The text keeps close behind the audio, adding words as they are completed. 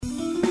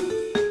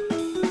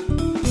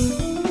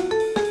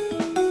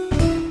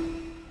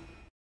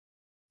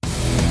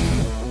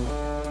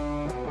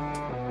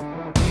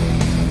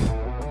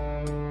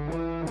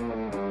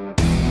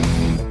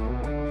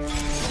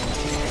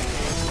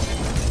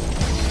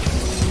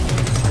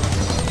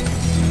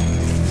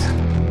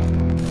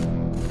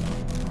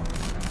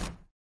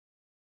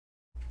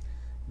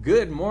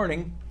Good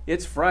morning.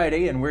 It's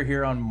Friday, and we're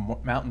here on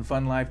Mountain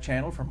Fun Life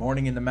channel for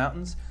Morning in the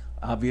Mountains.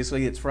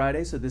 Obviously, it's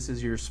Friday, so this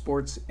is your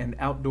Sports and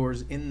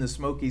Outdoors in the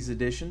Smokies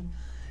edition.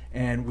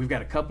 And we've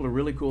got a couple of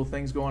really cool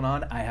things going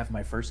on. I have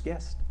my first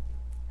guest.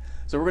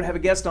 So we're going to have a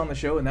guest on the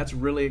show, and that's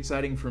really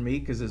exciting for me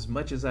because as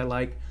much as I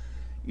like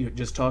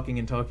just talking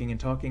and talking and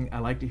talking, I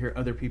like to hear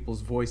other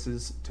people's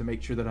voices to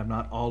make sure that I'm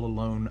not all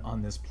alone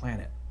on this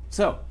planet.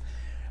 So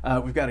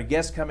we've got a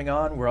guest coming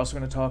on. We're also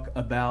going to talk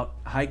about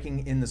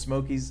hiking in the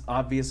Smokies,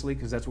 obviously,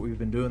 because that's what we've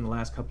been doing the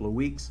last couple of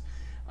weeks.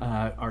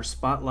 Our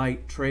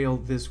spotlight trail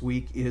this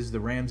week is the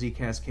Ramsey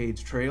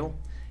Cascades Trail,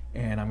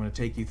 and I'm going to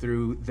take you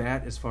through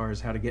that as far as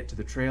how to get to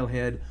the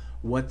trailhead,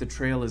 what the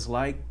trail is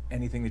like,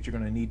 anything that you're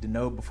going to need to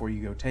know before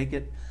you go take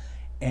it,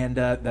 and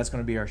that's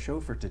going to be our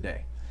show for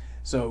today.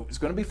 So it's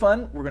going to be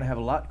fun. We're going to have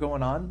a lot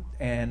going on,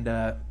 and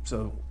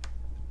so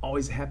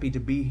always happy to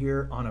be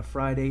here on a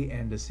Friday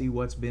and to see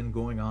what's been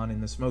going on in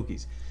the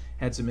Smokies.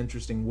 Had some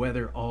interesting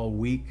weather all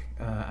week.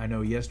 I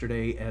know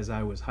yesterday as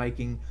I was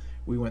hiking,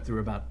 we went through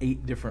about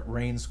 8 different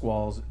rain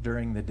squalls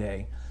during the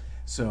day.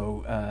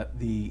 So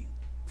the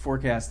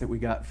forecast that we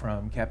got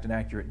from Captain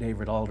Accurate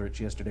David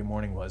Aldrich yesterday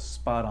morning was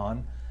spot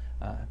on.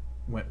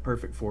 Went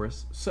perfect for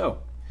us.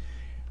 So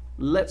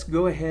let's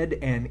go ahead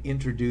and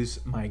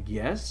introduce my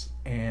guests,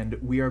 and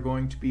we are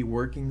going to be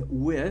working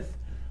with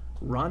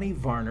Ronnie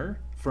Varner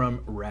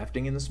from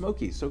Rafting in the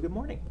Smokies. So good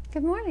morning.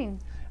 Good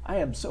morning. I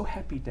am so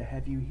happy to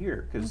have you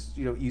here because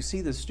you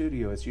see the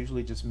studio, it's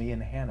usually just me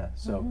and Hannah.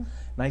 So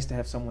nice to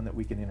have someone that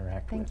we can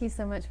interact with. Thank you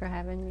so much for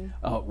having me.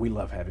 Oh, we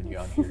love having you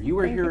on here. You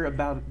were here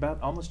about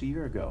almost a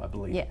year ago, I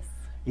believe.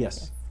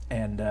 Yes.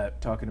 And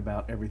talking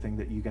about everything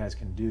that you guys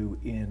can do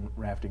in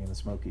Rafting in the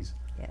Smokies.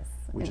 Yes.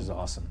 Which is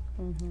awesome.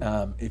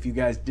 If you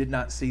guys did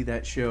not see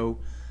that show,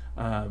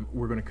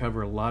 we're going to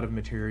cover a lot of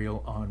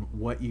material on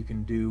what you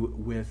can do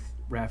with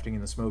Rafting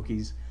in the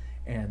Smokies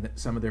and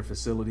some of their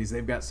facilities.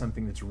 They've got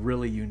something that's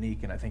really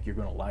unique, and I think you're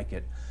going to like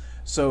it.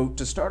 So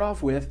to start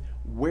off with,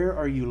 where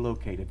are you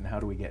located and how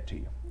do we get to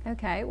you?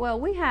 Okay, well,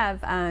 we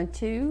have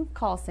 2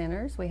 call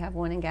centers. We have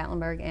one in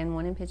Gatlinburg and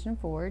one in Pigeon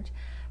Forge.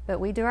 But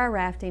we do our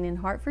rafting in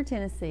Hartford,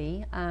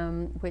 Tennessee,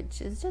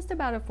 which is just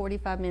about a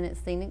 45-minute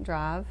scenic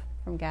drive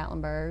from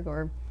Gatlinburg,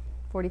 or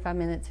 45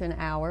 minutes to an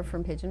hour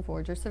from Pigeon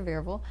Forge or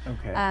Sevierville.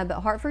 Okay.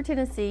 But Hartford,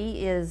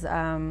 Tennessee is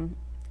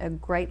a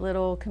great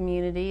little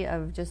community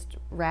of just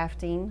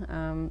rafting.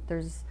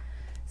 There's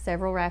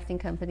several rafting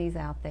companies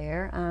out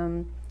there.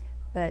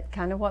 But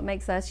kind of what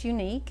makes us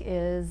unique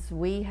is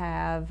we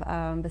have,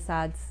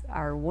 besides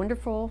our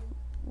wonderful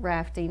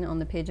rafting on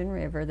the Pigeon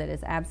River that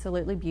is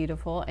absolutely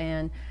beautiful,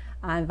 and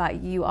I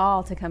invite you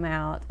all to come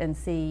out and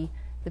see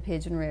the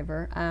Pigeon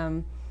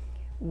River.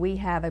 We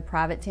have a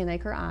private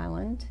 10-acre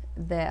island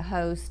that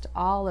hosts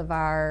all of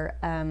our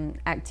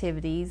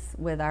activities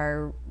with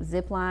our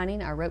zip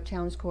lining, our rope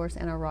challenge course,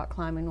 and our rock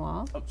climbing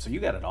wall. Oh, so you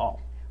got it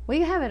all.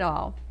 We have it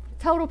all.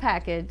 Total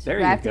package. There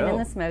you Rafting go. in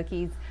the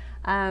Smokies.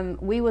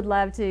 We would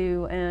love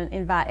to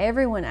invite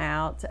everyone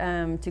out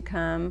to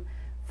come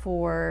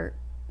for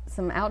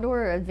some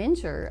outdoor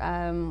adventure.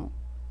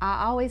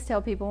 I always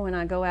tell people when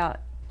I go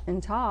out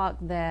and talk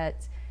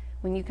that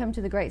when you come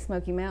to the Great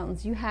Smoky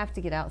Mountains, you have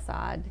to get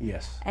outside.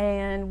 Yes.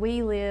 And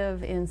we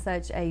live in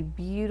such a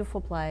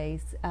beautiful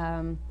place.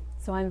 So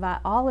I invite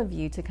all of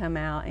you to come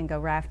out and go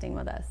rafting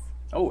with us.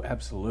 Oh,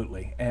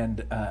 absolutely.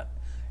 And,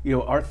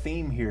 our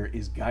theme here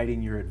is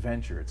guiding your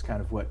adventure. It's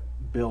kind of what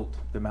built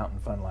the Mountain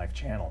Fun Life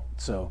channel.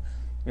 So,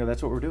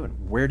 that's what we're doing.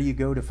 Where do you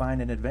go to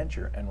find an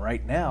adventure? And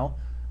right now,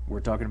 we're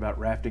talking about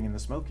rafting in the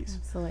Smokies.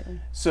 Absolutely.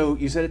 So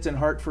you said it's in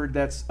Hartford.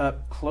 That's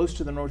up close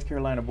to the North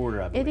Carolina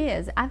border, I believe. It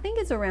is. I think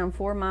it's around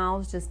 4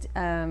 miles just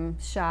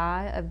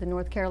shy of the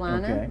North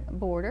Carolina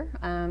border,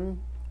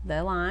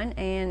 the line,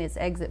 and it's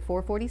exit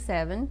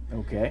 447.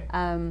 Okay.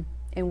 And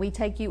we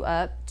take you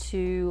up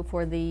to,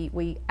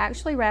 we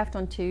actually raft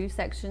on 2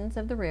 sections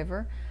of the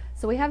river.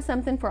 So we have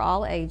something for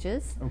all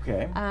ages.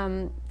 Okay.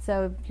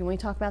 So can we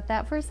talk about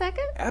that for a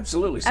second?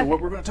 Absolutely. So Okay.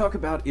 what we're going to talk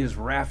about is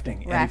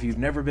rafting. And if you've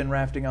never been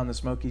rafting on the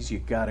Smokies, you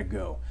got to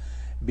go.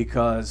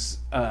 Because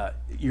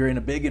you're in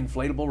a big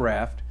inflatable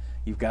raft,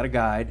 you've got a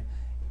guide,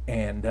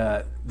 and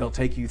they'll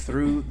take you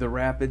through the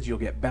rapids. You'll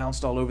get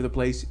bounced all over the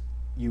place.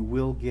 You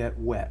will get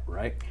wet,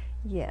 right?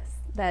 Yes,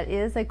 that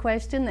is a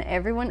question that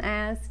everyone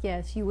asks.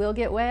 Yes, you will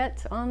get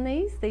wet on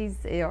these.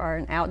 These are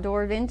an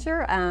outdoor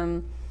adventure,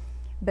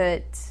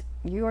 but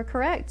you are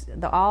correct.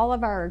 All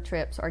of our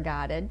trips are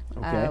guided.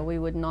 Okay. We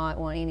would not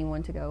want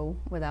anyone to go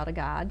without a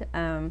guide.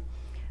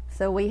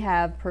 So we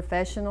have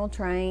professional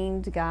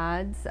trained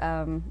guides.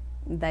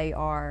 They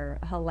are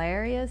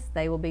hilarious.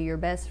 They will be your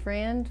best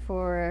friend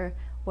for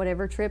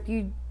whatever trip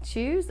you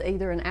choose,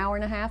 either an hour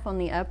and a half on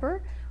the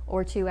upper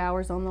or 2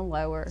 hours on the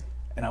lower.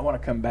 And I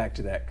want to come back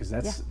to that because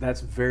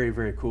that's very,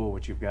 very cool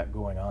what you've got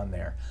going on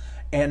there.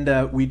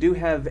 And we do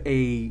have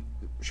a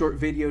short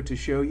video to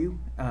show you.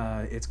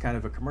 It's kind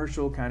of a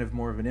commercial, kind of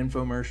more of an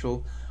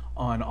infomercial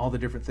on all the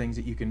different things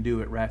that you can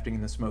do at Rafting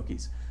in the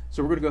Smokies.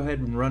 So we're going to go ahead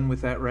and run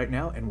with that right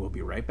now, and we'll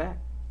be right back.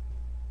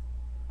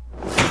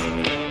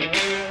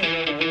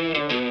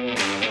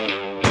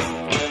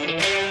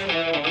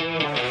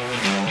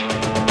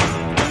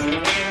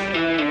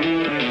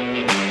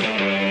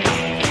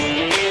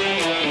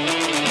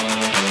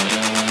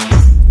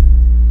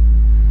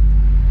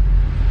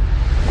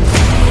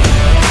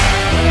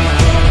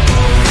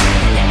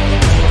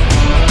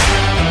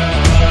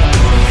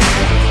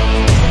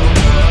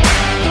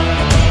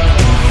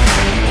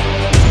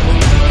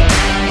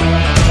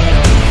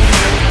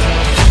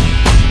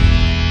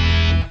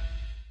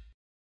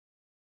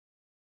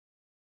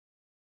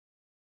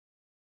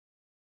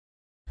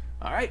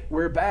 right,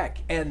 we're back.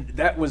 And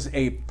that was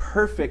a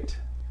perfect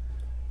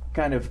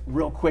kind of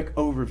real quick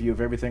overview of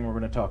everything we're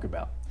going to talk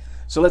about.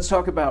 So let's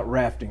talk about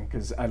rafting,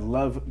 because I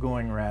love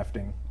going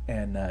rafting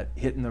and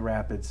hitting the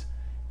rapids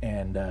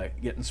and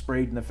getting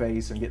sprayed in the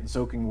face and getting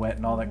soaking wet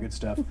and all that good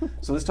stuff.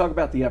 So let's talk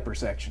about the upper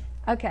section.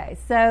 Okay,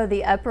 so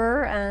the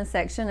upper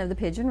section of the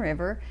Pigeon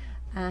River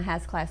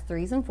has class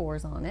 3s and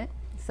 4s on it.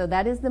 So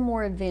that is the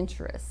more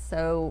adventurous.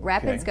 So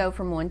rapids go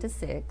from 1 to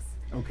 6.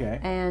 Okay.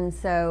 And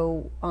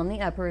so on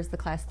the upper is the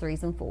class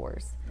 3s and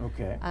 4s.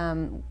 Okay.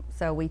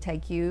 So we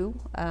take you,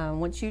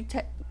 once you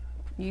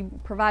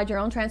provide your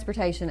own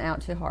transportation out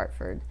to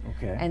Hartford.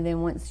 Okay. And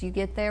then once you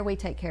get there, we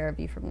take care of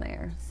you from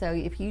there. So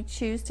if you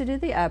choose to do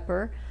the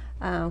upper,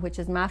 which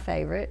is my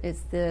favorite,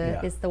 it's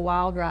the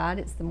wild ride,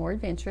 it's the more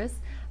adventurous.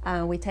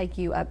 We take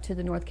you up to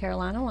the North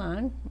Carolina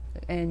line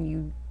and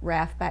you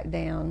raft back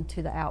down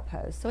to the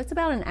outpost. So it's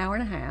about an hour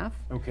and a half.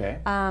 Okay.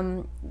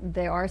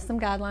 There are some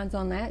guidelines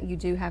on that. You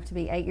do have to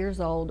be 8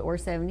 years old or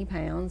 70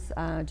 pounds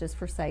just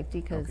for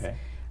safety, because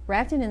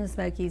rafting in the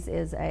Smokies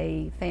is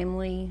a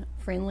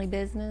family-friendly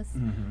business,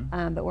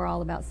 but we're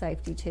all about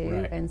safety too.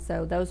 Right. And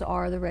so those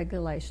are the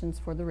regulations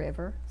for the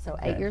river. So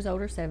 8 years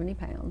old or 70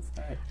 pounds.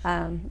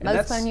 Right.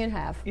 Most fun you'd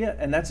have. Yeah,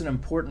 and that's an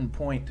important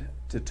point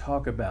to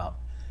talk about,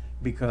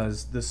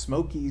 because the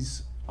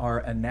Smokies are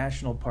a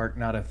national park,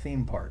 not a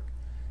theme park.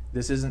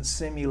 This isn't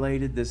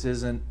simulated. This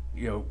isn't,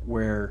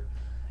 where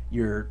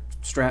you're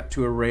strapped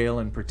to a rail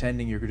and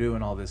pretending you're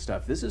doing all this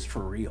stuff. This is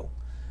for real.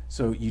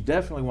 So you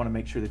definitely want to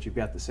make sure that you've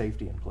got the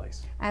safety in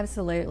place.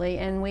 Absolutely,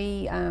 and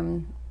we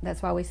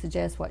that's why we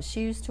suggest what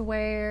shoes to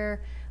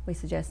wear. We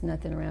suggest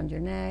nothing around your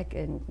neck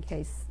in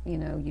case you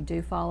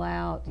do fall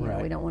out.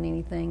 We don't want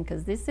anything,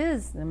 because these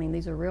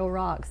are real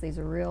rocks. These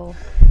are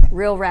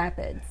real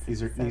rapids.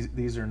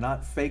 These are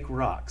not fake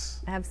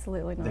rocks.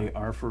 Absolutely not. They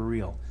are for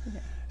real. Okay.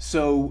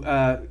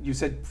 So you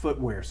said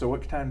footwear. So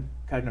what kind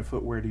of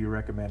footwear do you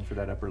recommend for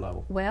that upper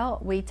level? Well,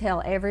 we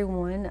tell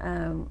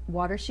everyone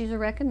water shoes are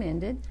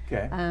recommended.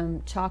 Okay.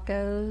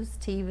 Chacos,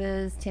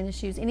 Tevas, tennis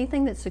shoes,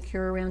 anything that's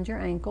secure around your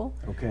ankle.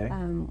 Okay.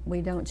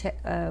 We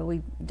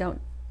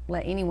don't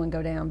let anyone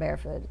go down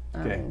barefoot.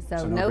 Okay.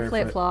 So no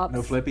flip-flops.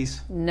 No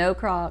flippies? No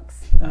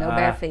Crocs. No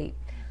bare feet.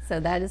 So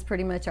that is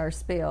pretty much our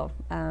spiel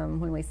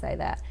when we say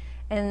that.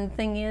 And the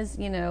thing is,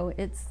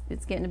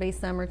 it's getting to be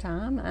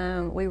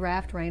summertime. We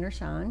raft rain or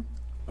shine.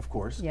 Of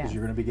course, because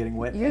you're going to be getting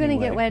wet. You're going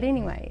to get wet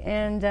anyway,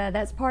 and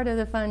that's part of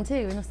the fun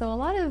too. And so a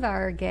lot of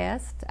our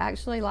guests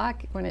actually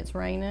like when it's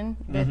raining.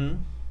 But,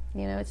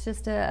 it's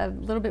just a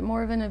little bit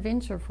more of an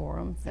adventure for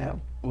them. So. Yeah.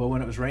 Well,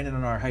 when it was raining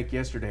on our hike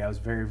yesterday, I was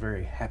very,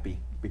 very happy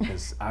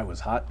because I was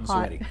hot and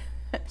sweaty.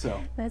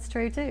 So that's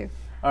true too.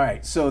 All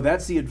right, so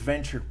that's the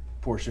adventure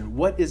portion.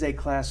 What is a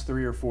class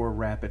 3 or 4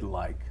 rapid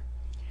like?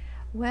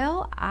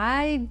 Well,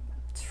 I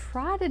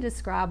try to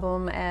describe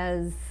them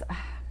as,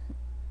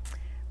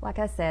 like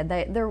I said,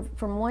 they're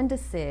from 1 to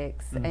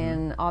 6,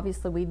 and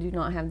obviously we do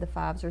not have the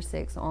 5s or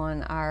 6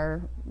 on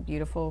our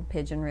beautiful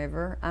Pigeon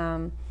River.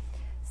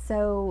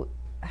 So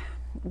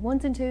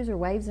 1s and 2s are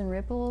waves and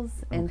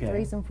ripples, and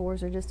 3s and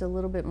 4s are just a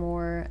little bit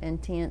more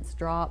intense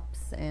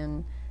drops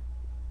and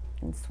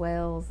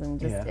swells, and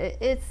just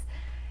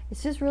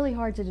it's just really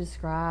hard to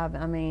describe.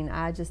 I mean,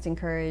 I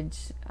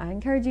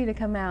encourage you to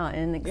come out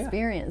and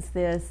experience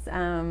this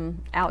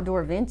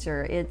outdoor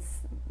venture. It's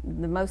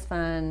the most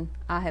fun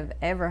I have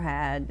ever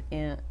had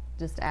in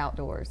just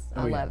outdoors.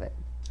 I love it.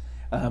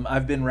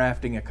 I've been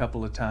rafting a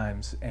couple of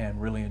times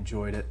and really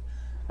enjoyed it.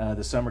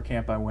 The summer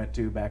camp I went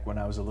to back when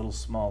I was a little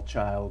small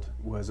child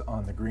was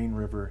on the Green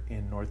River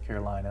in North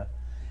Carolina,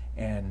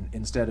 and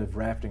instead of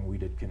rafting, we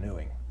did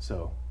canoeing.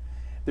 So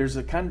there's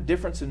a kind of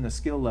difference in the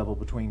skill level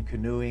between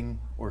canoeing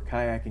or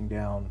kayaking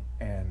down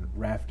and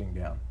rafting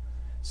down.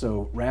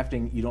 So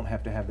rafting, you don't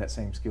have to have that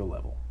same skill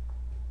level.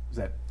 Is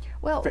that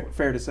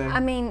fair to say? I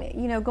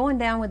mean, going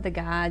down with the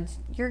guides,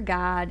 your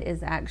guide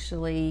is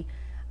actually,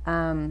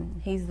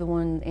 he's the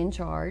one in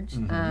charge.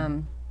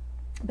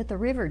 But the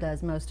river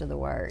does most of the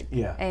work.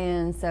 Yeah.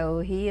 And so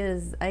he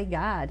is a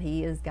guide.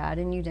 He is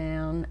guiding you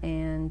down,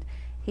 and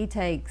he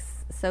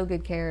takes so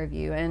good care of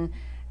you. And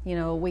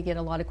we get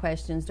a lot of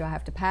questions, do I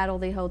have to paddle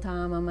the whole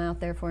time I'm out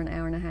there for an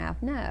hour and a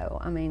half? No.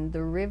 I mean,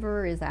 the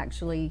river is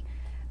actually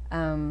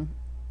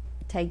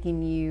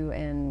taking you,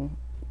 and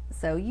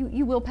so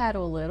you will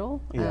paddle a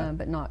little,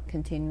 but not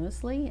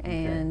continuously.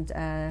 Okay.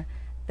 And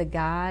the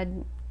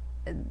guide,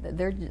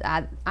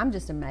 I'm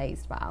just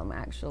amazed by them,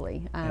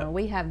 actually.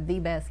 We have the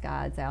best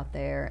guides out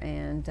there,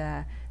 and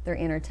they're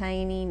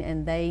entertaining,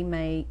 and they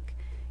make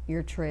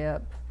your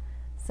trip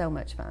so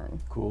much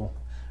fun. Cool.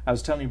 I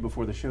was telling you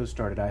before the show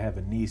started, I have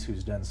a niece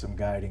who's done some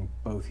guiding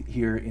both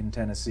here in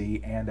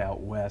Tennessee and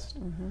out west.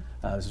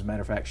 As a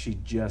matter of fact, she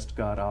just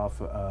got off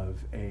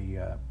of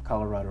a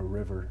Colorado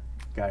River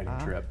guiding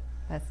trip.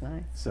 That's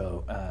nice.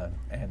 So,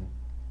 and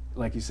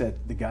like you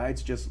said, the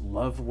guides just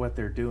love what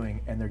they're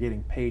doing, and they're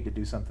getting paid to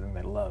do something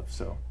they love.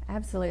 So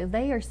absolutely,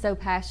 they are so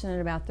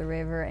passionate about the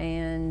river,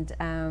 and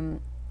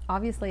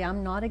obviously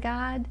I'm not a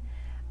guide,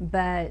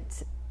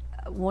 but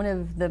one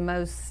of the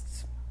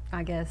most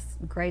I guess,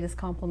 greatest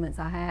compliments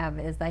I have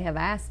is they have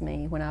asked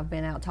me when I've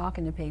been out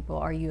talking to people,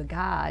 are you a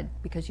guide?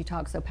 Because you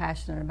talk so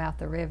passionate about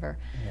the river.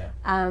 Yeah.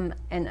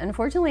 And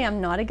unfortunately,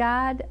 I'm not a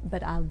guide,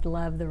 but I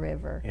love the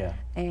river. Yeah.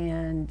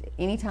 And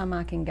anytime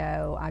I can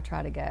go, I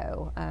try to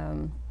go.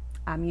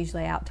 I'm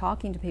usually out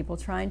talking to people,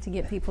 trying to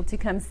get people to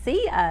come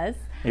see us.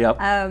 Yep.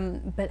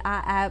 But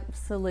I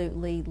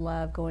absolutely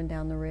love going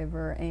down the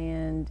river,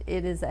 and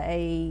it's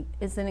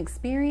an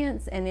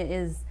experience, and it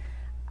is.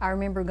 I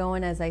remember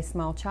going as a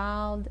small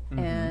child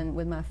and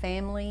with my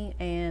family,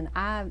 and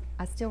I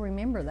still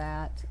remember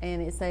that,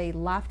 and it's a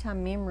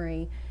lifetime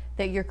memory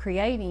that you're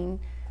creating.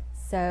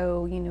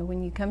 So, you know,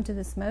 when you come to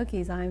the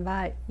Smokies, I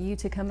invite you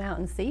to come out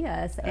and see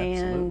us.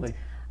 Absolutely. And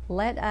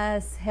let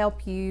us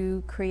help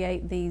you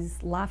create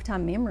these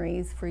lifetime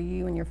memories for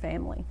you and your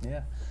family.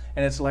 Yeah,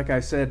 and it's like I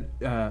said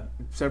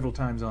several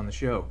times on the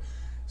show,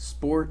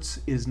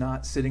 sports is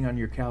not sitting on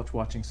your couch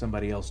watching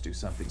somebody else do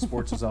something.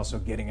 Sports is also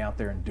getting out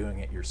there and doing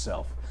it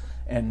yourself,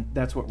 and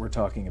that's what we're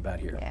talking about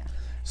here. Yeah.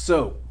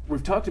 So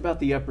we've talked about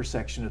the upper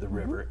section of the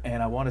river,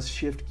 and I want to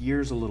shift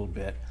gears a little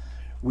bit.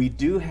 We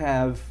do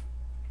have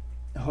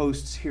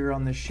hosts here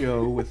on the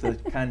show with a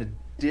kind of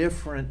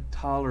different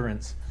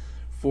tolerance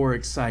for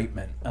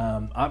excitement.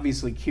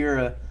 Obviously,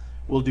 Kira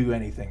will do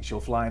anything. She'll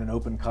fly in an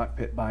open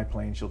cockpit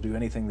biplane. She'll do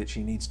anything that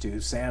she needs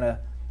to. Santa,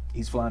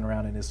 he's flying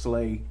around in his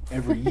sleigh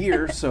every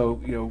year,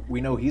 so you know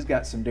we know he's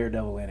got some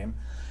daredevil in him.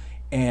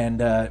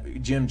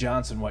 And Jim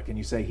Johnson, what can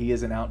you say? He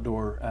is an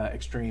outdoor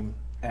extreme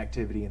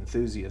activity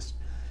enthusiast.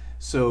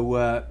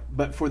 So,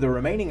 but for the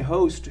remaining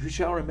host, who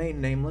shall remain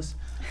nameless,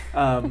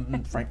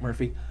 Frank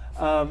Murphy,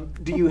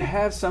 do you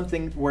have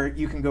something where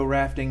you can go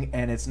rafting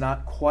and it's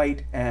not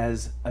quite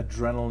as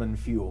adrenaline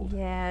fueled?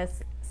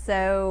 Yes.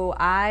 So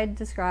I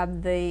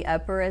describe the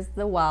upper as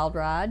the wild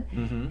ride,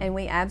 and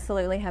we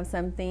absolutely have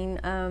something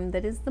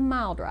that is the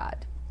mild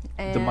ride.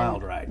 And The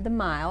mild ride. The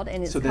mild,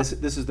 and it's So this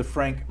is the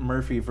Frank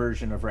Murphy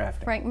version of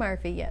rafting. Frank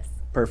Murphy, yes.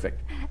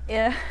 Perfect.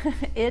 It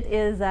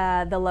is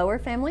the lower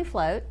family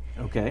float.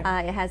 Okay.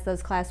 It has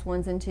those class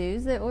 1s and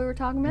 2s that we were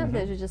talking about.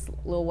 Those are just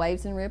little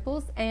waves and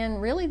ripples.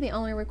 And really the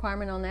only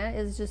requirement on that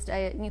is just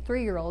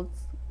 3-year-olds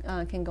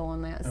can go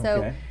on that. So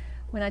Okay.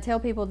 when I tell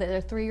people that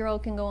a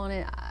 3-year-old can go on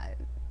it,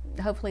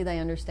 hopefully they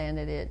understand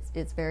it.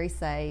 It's very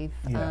safe.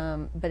 Yeah.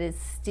 But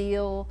it's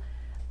still,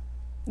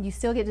 you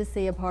still get to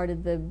see a part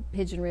of the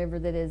Pigeon River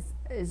that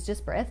is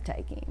just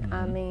breathtaking.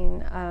 I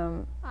mean,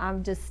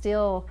 I'm just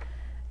still,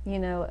 you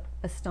know,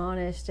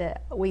 astonished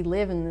that we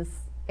live in this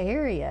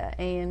area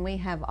and we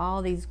have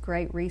all these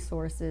great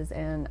resources,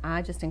 and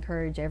I just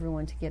encourage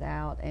everyone to get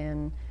out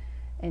and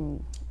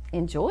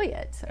enjoy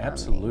it.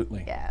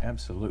 Absolutely. Yeah.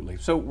 Absolutely.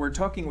 So we're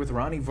talking with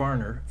Ronnie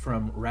Varner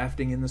from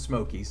Rafting in the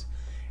Smokies,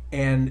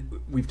 and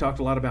we've talked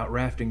a lot about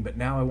rafting, but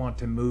now I want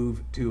to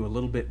move to a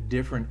little bit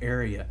different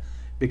area,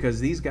 because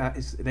these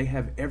guys, they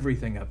have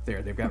everything up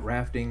there. They've got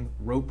rafting,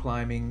 rope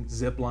climbing,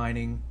 zip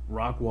lining,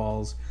 rock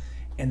walls,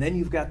 and then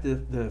you've got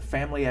the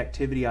family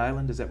activity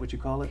island. Is that what you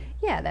call it?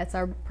 Yeah, that's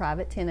our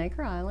private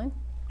 10-acre island.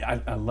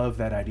 I love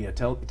that idea.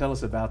 Tell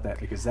us about that,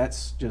 because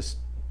that's just,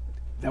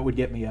 that would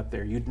get me up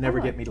there. You'd never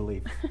get me to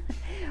leave.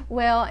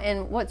 Well,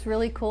 and what's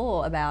really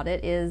cool about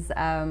it is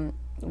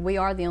we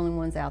are the only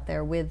ones out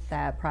there with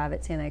that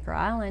private 10-acre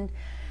island.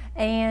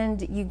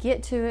 And you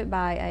get to it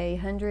by a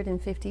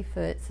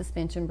 150-foot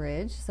suspension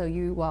bridge, so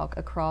you walk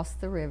across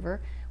the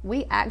river.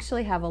 We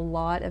actually have a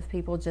lot of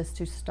people just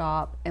to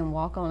stop and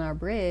walk on our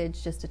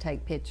bridge just to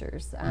take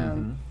pictures,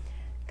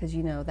 because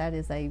you know that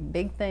is a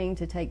big thing,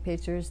 to take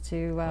pictures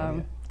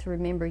to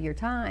remember your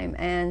time.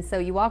 And so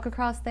you walk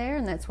across there,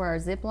 and that's where our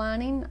zip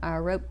lining,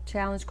 our rope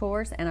challenge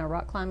course, and our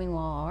rock climbing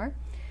wall are.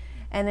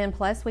 And then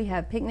plus we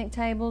have picnic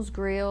tables,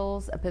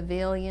 grills, a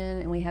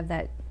pavilion, and we have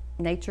that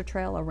nature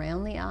trail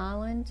around the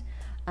island.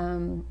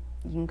 You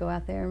can go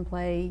out there and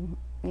play,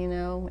 you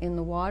know, in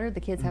the water. The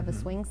kids have a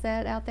swing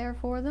set out there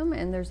for them,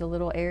 and there's a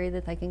little area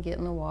that they can get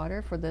in the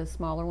water for the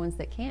smaller ones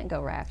that can't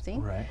go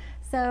rafting. Right.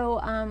 So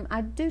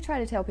I do try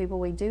to tell people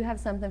we do have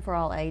something for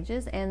all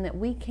ages, and that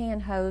we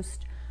can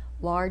host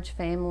large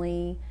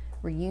family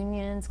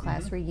reunions,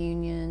 class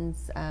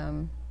reunions,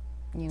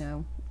 you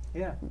know,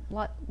 Yeah.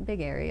 big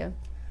area.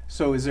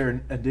 So is there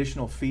an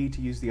additional fee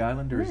to use the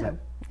island, or is No, that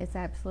it's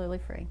absolutely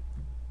free.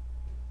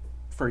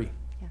 free?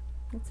 Yeah,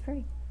 it's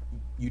free.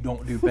 You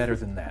don't do better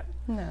than that.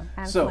 No,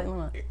 absolutely So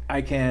not.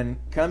 I can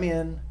come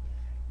in,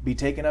 be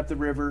taken up the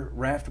river,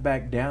 raft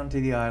back down to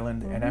the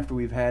island, and after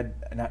we've had,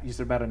 you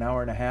said about an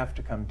hour and a half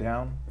to come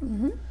down.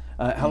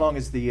 How long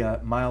is the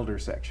milder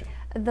section?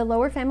 The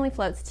lower family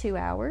float's 2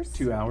 hours.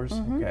 2 hours?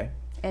 Okay.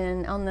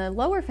 And on the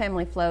lower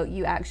family float,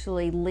 you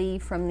actually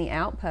leave from the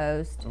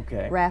outpost,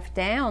 Okay. raft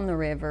down the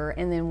river,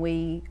 and then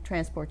we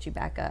transport you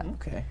back up.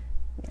 Okay.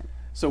 Yeah.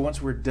 So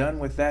once we're done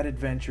with that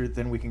adventure,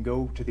 then we can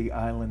go to the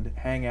island,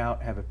 hang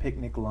out, have a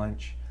picnic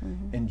lunch,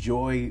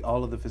 enjoy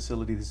all of the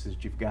facilities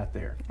that you've got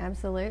there.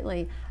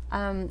 Absolutely.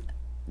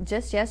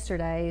 Just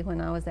yesterday,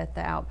 when I was at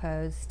the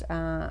outpost,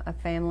 a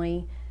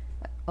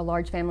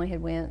large family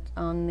had went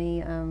on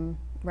the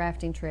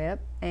rafting trip,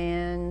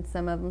 and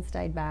some of them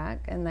stayed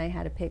back and they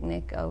had a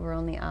picnic over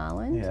on the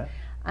island. Yeah.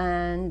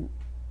 And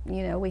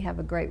you know, we have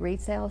a great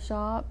retail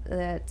shop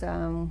that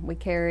we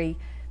carry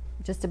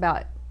just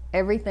about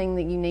everything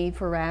that you need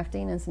for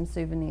rafting and some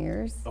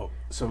souvenirs. Oh,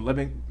 so let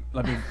me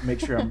make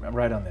sure I'm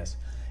right on this.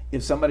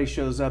 If somebody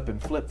shows up in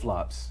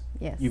flip-flops,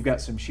 Yes. you've got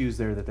some shoes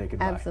there that they can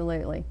buy.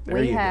 Absolutely.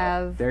 There you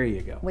go. There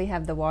you go. We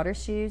have the water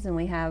shoes, and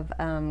we have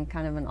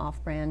kind of an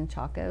off-brand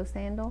Chaco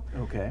sandal,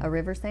 Okay. a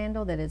river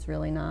sandal that is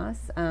really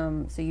nice.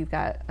 So you've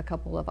got a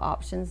couple of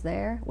options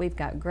there. We've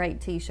got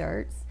great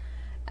T-shirts,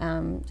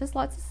 just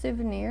lots of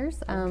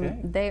souvenirs. Okay.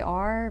 They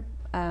are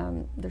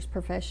there's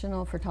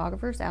professional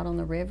photographers out on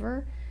the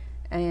river,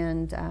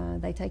 and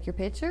they take your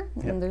picture.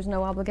 Yep. And there's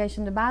no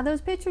obligation to buy those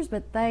pictures,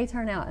 but they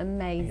turn out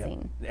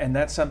amazing. Yep. And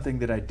that's something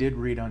that I did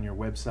read on your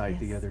website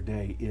the Yes. other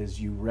day, is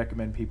you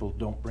recommend people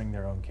don't bring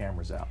their own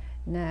cameras out.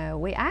 No,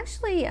 we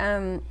actually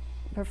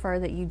prefer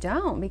that you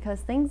don't, because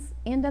things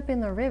end up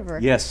in the river.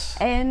 Yes.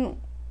 And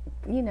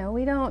you know,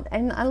 we don't,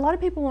 and a lot of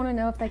people want to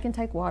know if they can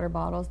take water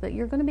bottles, but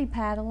you're going to be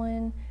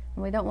paddling,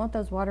 and we don't want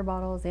those water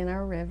bottles in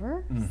our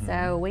river. Mm-hmm.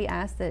 So we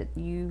ask that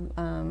you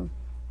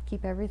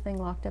keep everything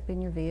locked up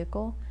in your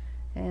vehicle,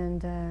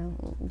 and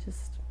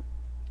just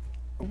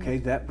Okay,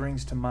 that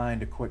brings to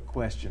mind a quick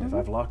question. If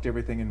I've locked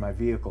everything in my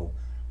vehicle,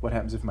 what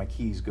happens if my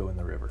keys go in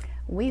the river?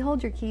 we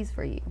hold your keys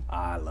for you.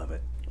 I love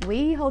it.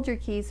 We hold your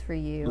keys for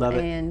you, Love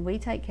it. and we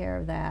take care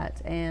of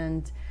that.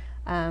 And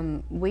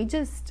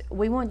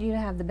we want you to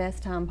have the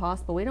best time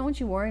possible. We don't want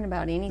you worrying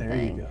about anything.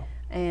 There you go.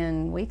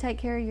 And we take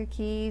care of your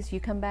keys. You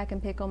come back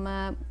and pick them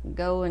up,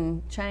 go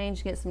and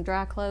change, get some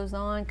dry clothes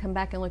on, come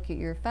back and look at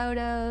your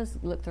photos,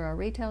 look through our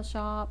retail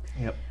shop,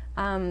 Yep.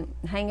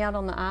 hang out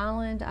on the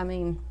island. I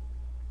mean,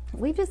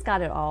 we've just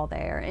got it all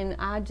there. And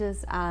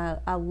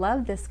I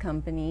love this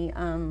company.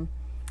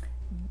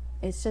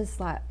 It's just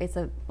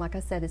like I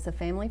said, it's a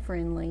family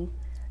friendly.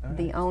 All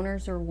The right.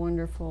 owners are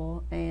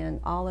wonderful, and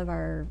all of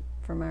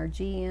from our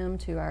GM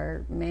to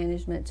our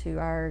management to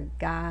our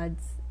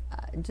guides,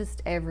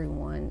 just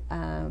everyone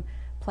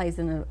plays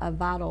a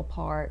vital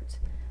part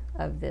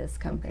of this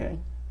company. Okay.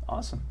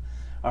 Awesome.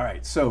 All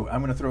right, so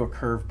I'm going to throw a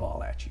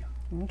curveball at you.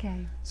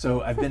 Okay.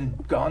 So I've been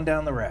gone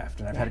down the raft,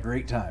 and I've had a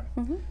great time.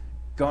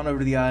 Gone over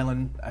to the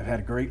island. I've had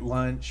a great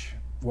lunch,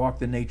 walked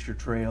the nature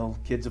trail.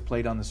 Kids have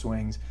played on the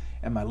swings.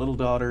 And my little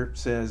daughter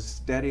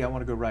says, Daddy, I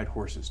want to go ride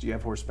horses. Do you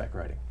have horseback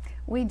riding?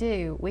 We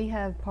do. We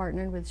have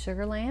partnered with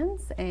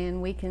Sugarlands,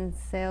 and we can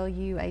sell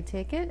you a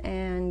ticket,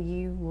 and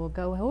you will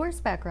go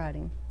horseback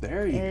riding.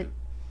 There you go.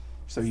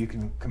 So you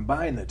can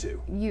combine the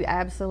two. You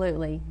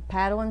absolutely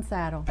paddle and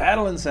saddle.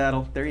 Paddle and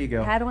saddle. There you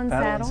go. Paddle and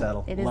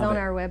saddle. It is Love on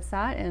our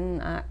website,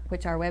 and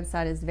which our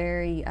website is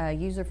very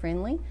user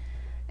friendly.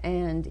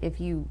 And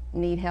if you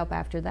need help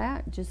after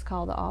that, just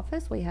call the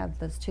office. We have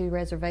those 2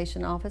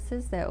 reservation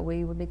offices that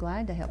we would be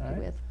glad to help All you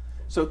right. with.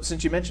 So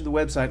since you mentioned the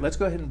website, let's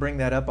go ahead and bring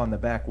that up on the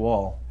back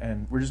wall,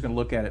 and we're just going to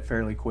look at it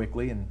fairly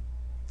quickly and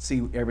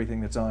see everything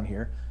that's on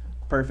here.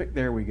 Perfect.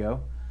 There we go.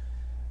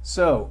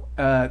 So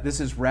this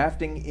is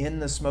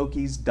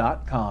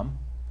raftinginthesmokies.com,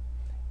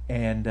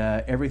 and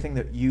everything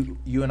that you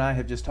and I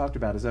have just talked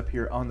about is up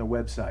here on the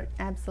website.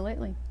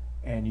 Absolutely.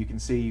 And you can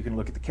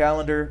look at the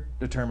calendar,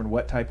 determine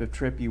what type of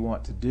trip you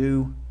want to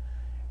do.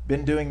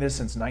 Been doing this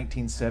since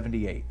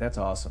 1978. That's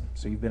awesome.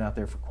 So you've been out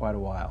there for quite a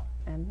while.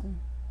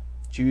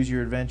 Choose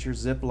your adventures: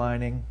 zip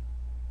lining,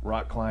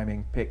 rock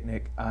climbing,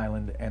 picnic,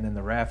 island, and then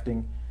the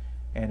rafting.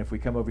 And if we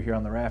come over here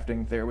on the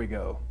rafting, there we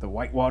go. The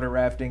whitewater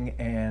rafting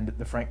and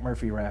the Frank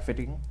Murphy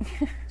rafting.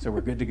 So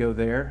we're good to go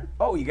there.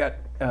 Oh, you got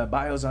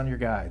bios on your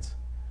guides.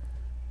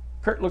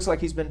 Kurt looks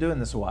like he's been doing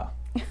this a while.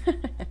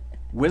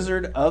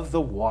 Wizard of the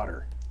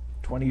Water.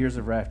 20 years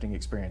of rafting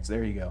experience.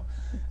 There you go.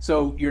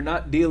 So you're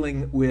not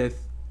dealing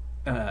with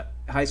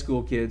high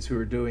school kids who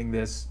are doing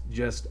this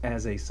just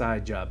as a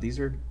side job. These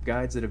are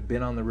guides that have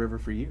been on the river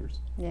for years.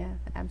 Yeah,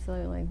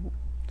 absolutely.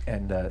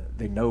 And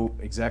they know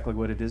exactly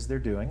what it is they're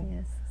doing.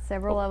 Yes.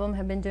 Several of them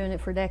have been doing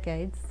it for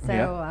decades. So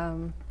Yeah.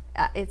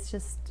 it's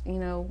just,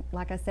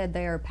 like I said,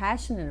 they are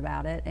passionate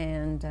about it,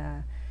 and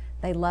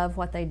they love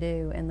what they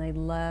do, and they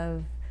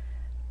love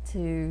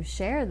to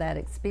share that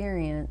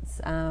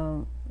experience,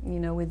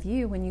 with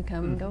you when you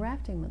come and go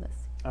rafting with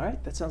us. All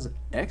right, that sounds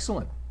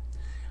excellent.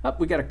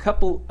 We got a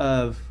couple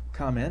of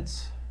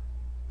comments.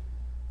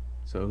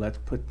 So let's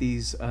put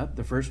these up.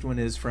 The first one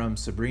is from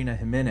Sabrina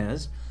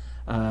Jimenez.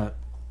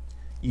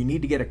 You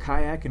need to get a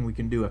kayak, and we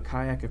can do a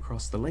kayak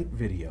across the lake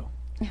video.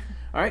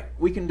 All right,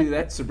 we can do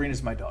that.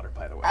 Sabrina's my daughter,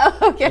 by the way.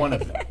 Oh, okay. One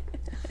of them.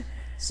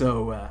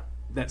 So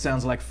that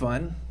sounds like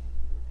fun.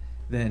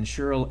 Then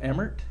Cheryl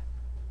Emmert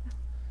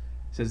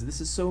says,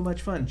 this is so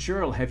much fun.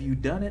 Cheryl, have you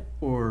done it,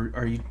 or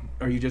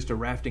are you just a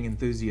rafting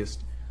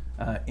enthusiast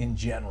in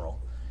general?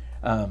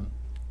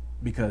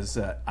 Because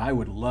I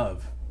would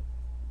love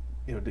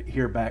to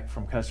hear back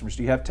from customers.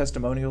 Do you have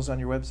testimonials on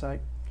your website?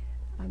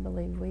 I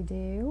believe we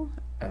do.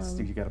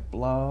 You got a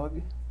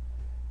blog.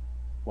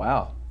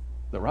 Wow,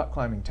 the rock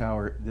climbing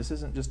tower. This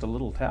isn't just a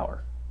little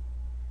tower.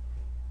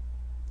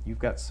 You've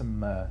got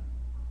some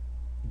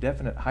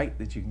definite height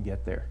that you can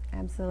get there.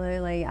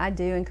 Absolutely. I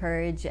do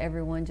encourage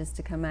everyone just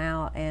to come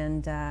out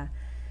and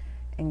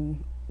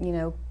you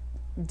know,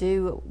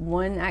 do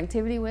one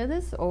activity with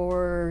us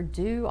or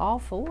do all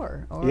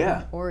four.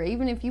 Or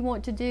even if you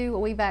want to do,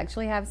 we've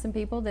actually have some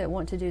people that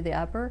want to do the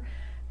upper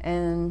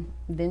and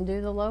then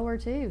do the lower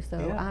too.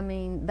 So, I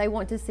mean, they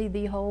want to see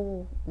the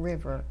whole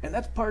river. And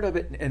that's part of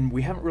it, and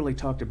we haven't really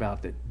talked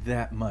about it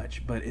that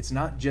much, but it's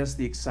not just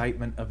the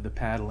excitement of the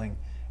paddling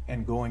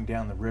and going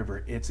down the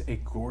river. It's a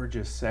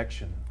gorgeous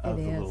section of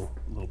the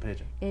little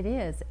pigeon. It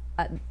is.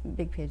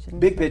 Big Pigeon.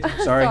 Big Pigeon,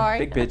 sorry.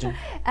 Big Pigeon.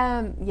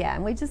 Yeah,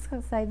 and we just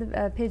going to say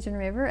the Pigeon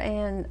River,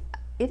 and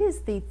it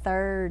is the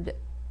third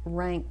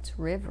ranked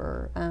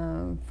river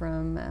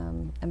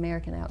from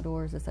American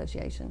Outdoors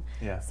Association.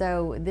 Yeah.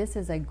 So this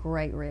is a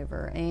great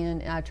river,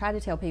 and I try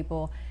to tell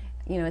people,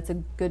 you know, it's a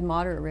good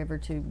moderate river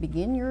to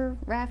begin your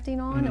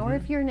rafting on, or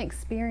if you're an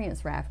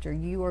experienced rafter,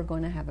 you are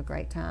going to have a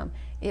great time.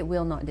 It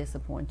will not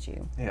disappoint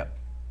you. Yeah.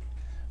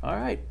 All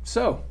right.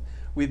 So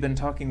we've been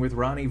talking with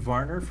Ronnie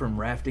Varner from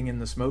Rafting in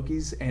the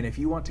Smokies, and if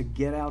you want to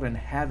get out and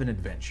have an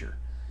adventure,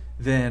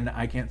 then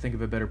I can't think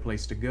of a better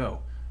place to go.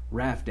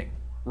 Rafting,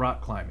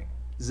 rock climbing,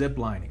 zip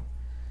lining,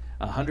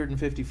 a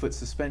 150-foot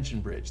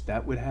suspension bridge.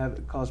 That would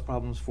cause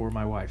problems for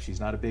my wife. She's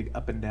not a big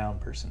up and down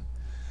person.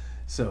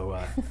 So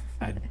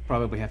I'd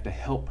probably have to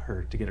help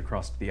her to get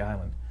across to the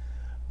island.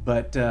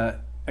 But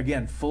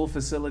again, full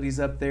facilities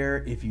up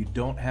there. If you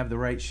don't have the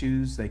right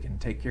shoes, they can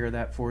take care of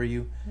that for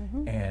you.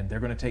 And they're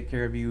going to take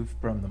care of you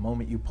from the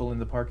moment you pull in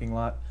the parking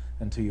lot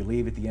until you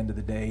leave at the end of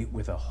the day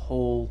with a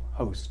whole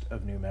host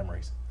of new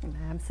memories.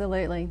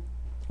 Absolutely.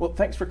 Well,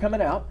 thanks for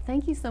coming out.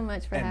 Thank you so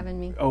much for having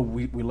me. Oh,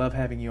 we love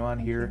having you on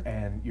here,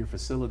 and your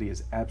facility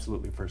is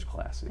absolutely first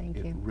class.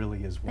 It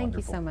really is wonderful. Thank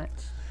you so much.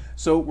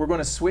 So we're going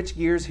to switch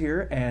gears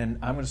here, and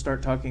I'm going to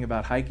start talking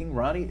about hiking.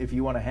 Ronnie, if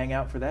you want to hang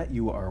out for that,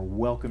 you are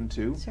welcome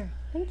to. Sure.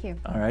 Thank you.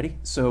 All righty.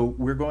 So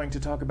we're going to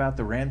talk about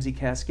the Ramsey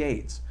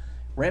Cascades.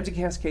 Ramsey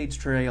Cascades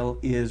Trail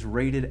is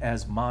rated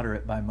as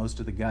moderate by most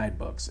of the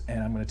guidebooks,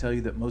 and I'm going to tell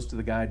you that most of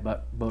the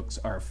guidebooks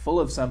are full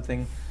of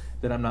something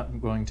that I'm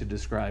not going to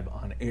describe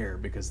on air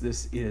because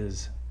this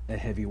is a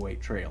heavyweight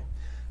trail.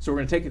 So we're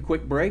going to take a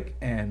quick break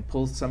and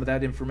pull some of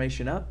that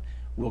information up.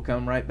 We'll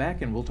come right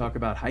back and we'll talk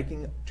about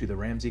hiking to the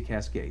Ramsey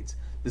Cascades.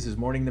 This is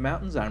Morning in the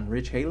Mountains. I'm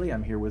Rich Haley.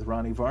 I'm here with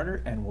Ronnie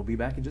Varner, and we'll be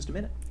back in just a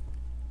minute.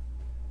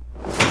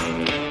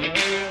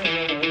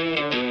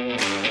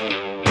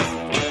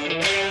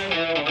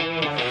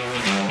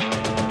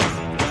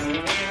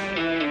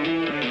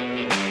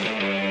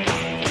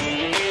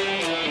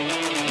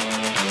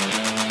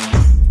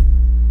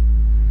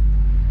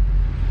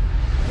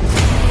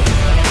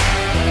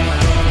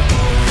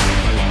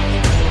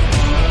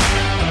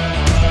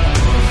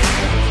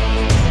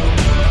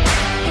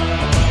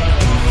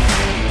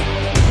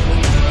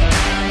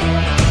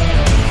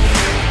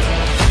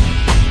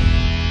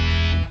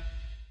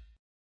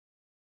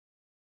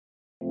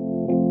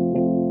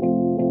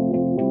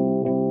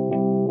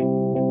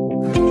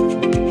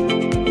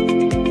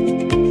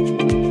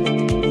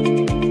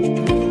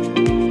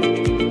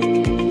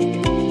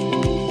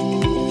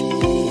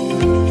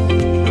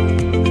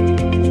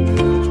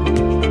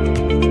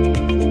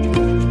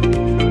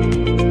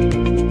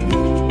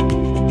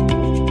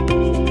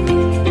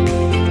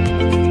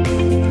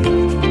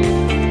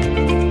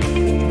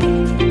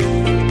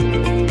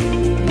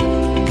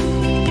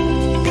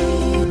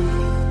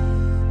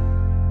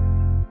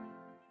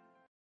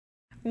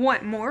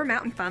 Want more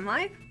Mountain Fun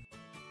Life?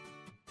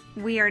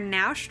 We are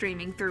now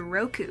streaming through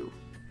Roku.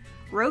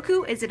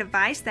 Roku is a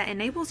device that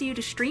enables you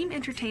to stream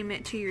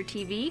entertainment to your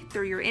TV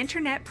through your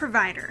internet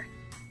provider.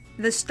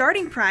 The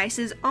starting price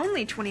is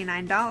only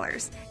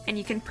 $29, and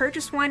you can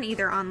purchase one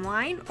either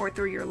online or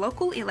through your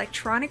local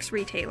electronics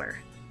retailer.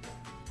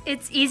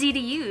 It's easy to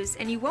use,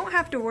 and you won't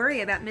have to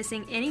worry about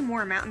missing any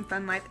more Mountain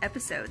Fun Life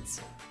episodes.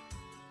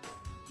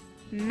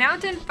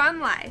 Mountain Fun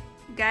Life,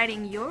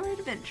 guiding your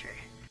adventure.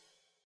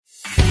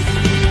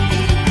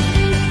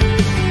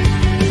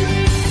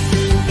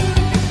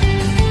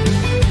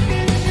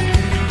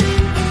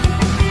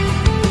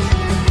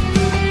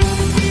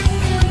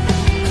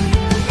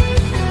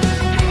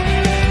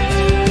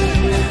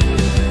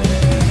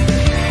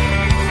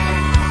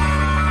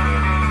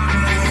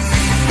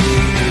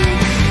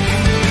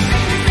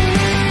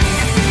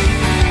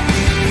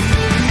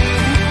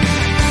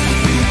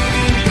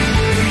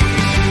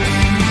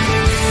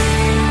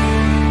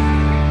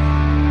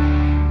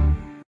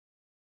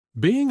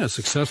 Being a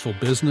successful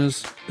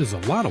business is a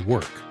lot of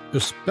work,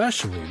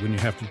 especially when you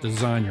have to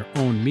design your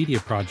own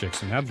media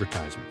projects and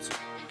advertisements.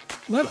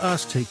 Let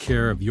us take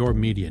care of your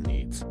media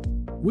needs.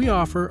 We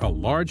offer a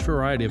large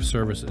variety of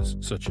services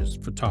such as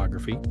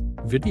photography,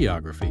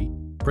 videography,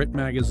 print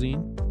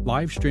magazine,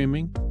 live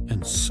streaming,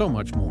 and so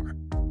much more.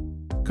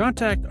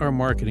 Contact our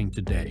marketing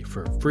today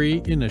for a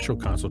free initial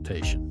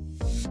consultation.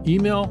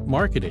 Email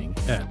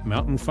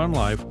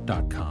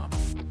marketing@mountainfunlife.com.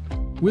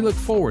 We look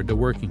forward to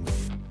working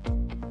with you.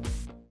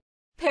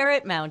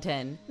 Parrot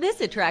Mountain.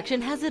 This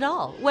attraction has it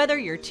all, whether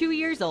you're 2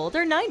 years old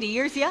or 90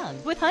 years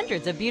young, with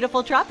hundreds of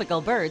beautiful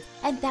tropical birds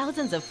and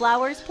thousands of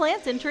flowers,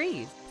 plants, and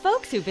trees.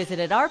 Folks who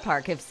visited our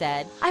park have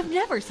said, "I've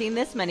never seen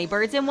this many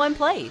birds in one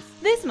place.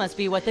 This must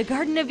be what the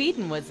Garden of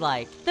Eden was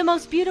like. The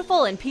most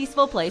beautiful and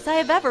peaceful place I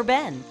have ever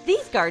been.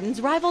 These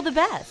gardens rival the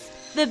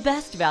best. The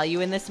best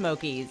value in the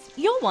Smokies.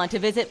 You'll want to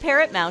visit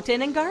Parrot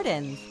Mountain and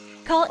Gardens.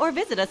 Call or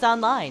visit us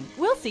online.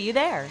 We'll see you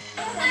there."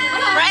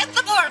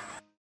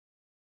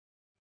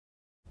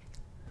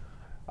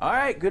 All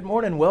right, good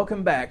morning.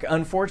 Welcome back.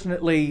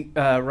 Unfortunately,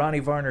 Ronnie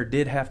Varner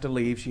did have to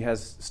leave. She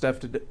has stuff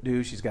to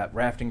do. She's got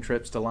rafting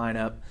trips to line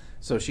up,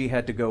 so she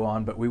had to go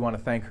on. But we want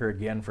to thank her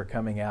again for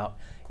coming out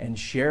and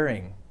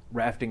sharing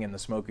rafting in the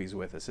Smokies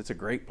with us. It's a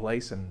great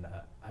place, and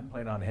I'm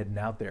planning on heading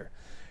out there.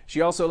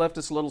 She also left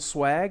us a little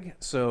swag,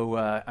 so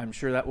I'm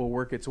sure that will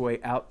work its way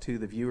out to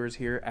the viewers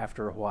here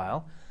after a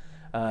while.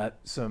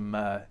 Some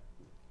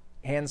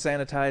hand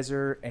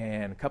sanitizer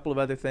and a couple of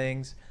other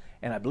things.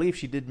 And I believe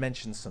she did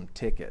mention some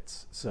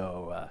tickets.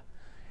 So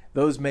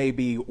those may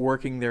be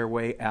working their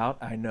way out.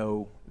 I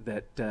know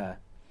that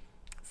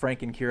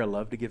Frank and Kira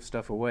love to give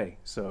stuff away.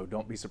 So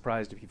don't be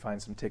surprised if you find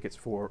some tickets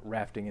for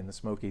rafting in the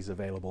Smokies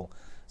available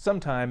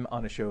sometime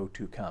on a show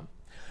to come.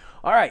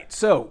 All right,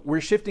 so we're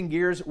shifting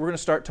gears. We're going to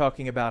start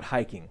talking about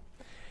hiking.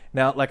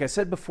 Now, like I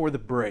said before the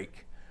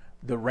break,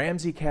 the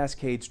Ramsey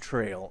Cascades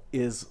Trail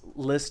is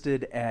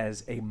listed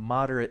as a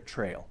moderate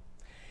trail.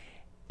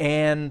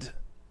 And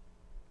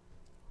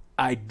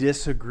I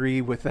disagree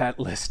with that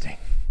listing.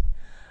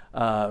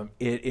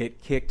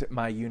 It kicked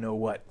my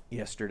you-know-what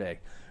yesterday.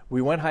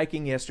 We went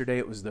hiking yesterday.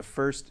 It was the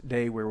first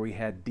day where we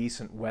had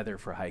decent weather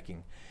for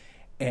hiking.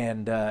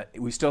 And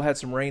we still had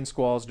some rain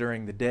squalls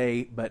during the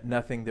day, but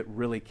nothing that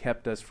really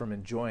kept us from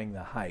enjoying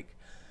the hike.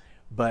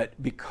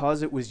 But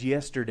because it was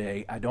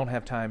yesterday, I don't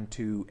have time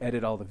to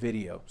edit all the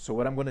video. So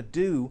what I'm going to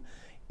do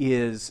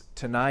is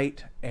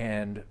tonight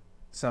and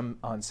some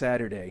on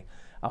Saturday,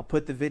 I'll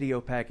put the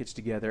video package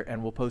together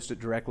and we'll post it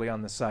directly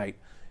on the site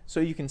so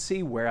you can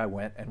see where I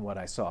went and what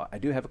I saw. I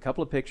do have a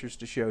couple of pictures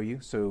to show you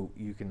so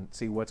you can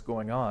see what's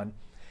going on.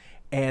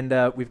 And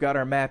we've got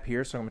our map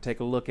here, so I'm going to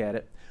take a look at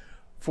it.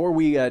 Before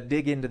we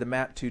dig into the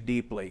map too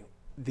deeply,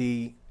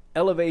 the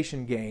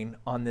elevation gain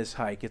on this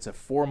hike, it's a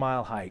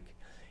 4-mile hike,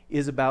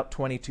 is about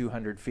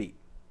 2,200 feet,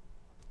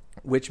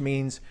 which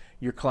means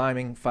you're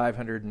climbing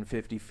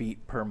 550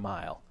 feet per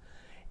mile.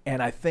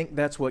 And I think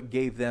that's what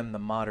gave them the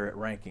moderate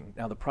ranking.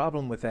 Now, the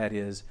problem with that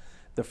is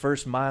the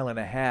first mile and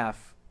a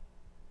half,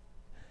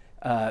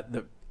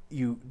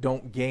 you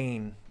don't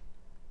gain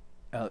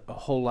a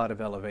whole lot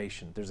of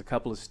elevation. There's a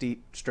couple of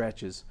steep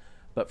stretches,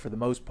 but for the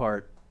most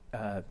part,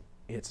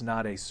 it's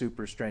not a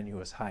super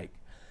strenuous hike.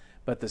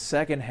 But the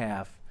second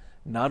half,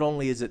 not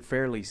only is it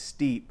fairly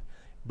steep,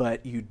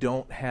 but you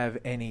don't have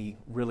any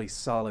really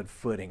solid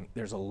footing.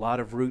 There's a lot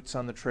of roots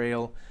on the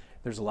trail.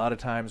 There's a lot of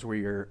times where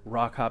you're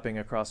rock hopping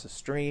across a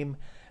stream.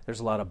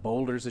 There's a lot of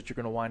boulders that you're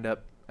going to wind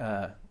up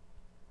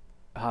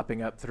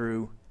hopping up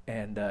through,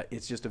 and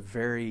it's just a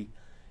very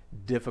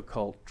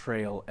difficult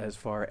trail as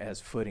far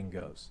as footing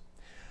goes.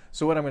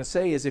 So what I'm going to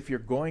say is if you're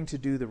going to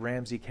do the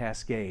Ramsey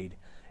Cascade,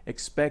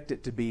 expect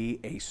it to be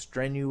a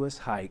strenuous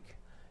hike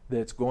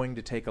that's going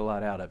to take a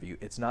lot out of you.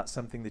 It's not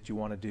something that you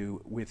want to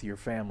do with your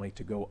family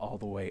to go all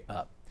the way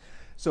up.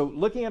 So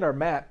looking at our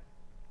map,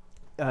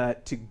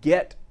 to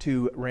get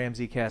to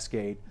Ramsey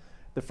Cascade,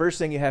 the first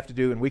thing you have to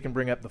do, and we can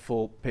bring up the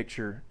full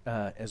picture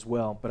as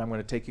well, but I'm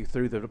going to take you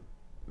through the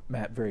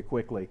map very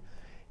quickly.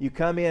 You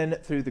come in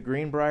through the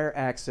Greenbrier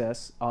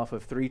access off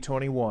of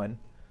 321.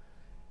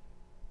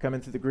 Come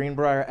in through the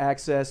Greenbrier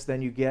access,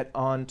 then you get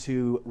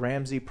onto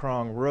Ramsey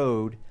Prong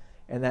Road,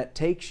 and that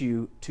takes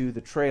you to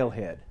the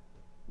trailhead,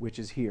 which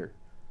is here.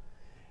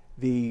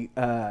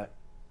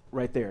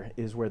 Right there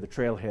is where the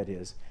trailhead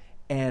is.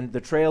 And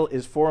the trail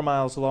is 4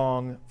 miles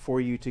long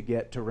for you to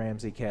get to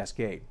Ramsey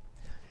Cascade.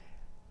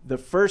 The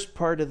first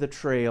part of the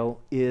trail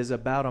is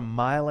about 1.5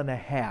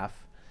 miles,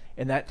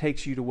 and that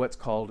takes you to what's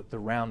called the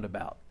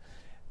roundabout.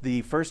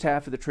 The first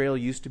half of the trail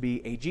used to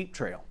be a Jeep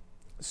trail.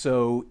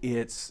 So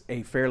it's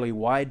a fairly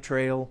wide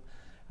trail.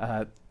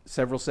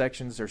 Several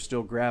sections are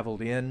still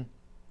graveled in,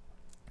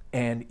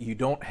 and you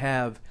don't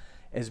have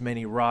as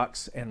many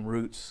rocks and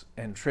roots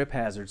and trip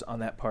hazards on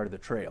that part of the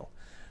trail.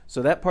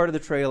 So that part of the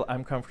trail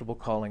I'm comfortable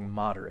calling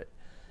moderate.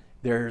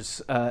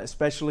 There's,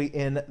 especially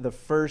in the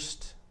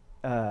first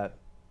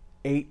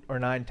 8 or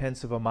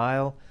 9/10 of a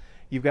mile,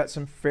 you've got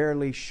some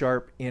fairly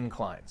sharp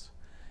inclines.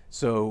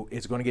 So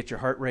it's going to get your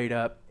heart rate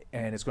up,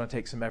 and it's going to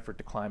take some effort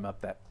to climb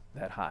up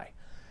that high.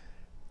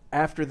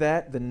 After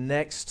that, the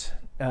next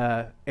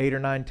 8 or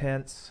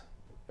 9/10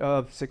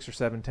 of 6 or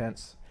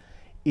 7/10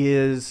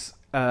 is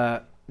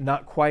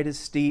not quite as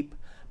steep,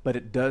 but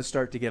it does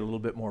start to get a little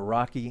bit more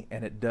rocky,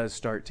 and it does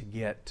start to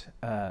get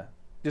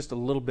just a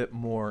little bit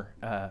more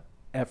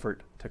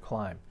effort to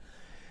climb.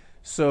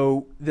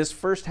 So this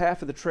first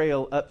half of the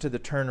trail up to the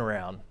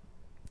turnaround,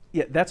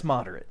 yeah, that's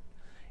moderate.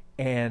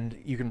 And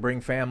you can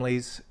bring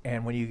families,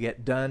 and when you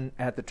get done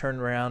at the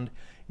turnaround,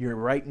 you're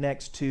right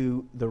next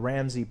to the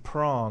Ramsey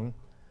Prong,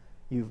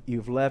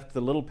 You've left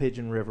the Little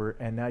Pigeon River,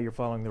 and now you're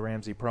following the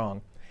Ramsey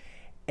Prong.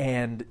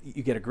 And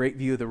you get a great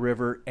view of the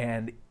river,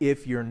 and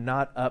if you're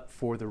not up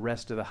for the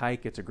rest of the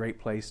hike, it's a great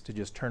place to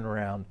just turn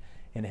around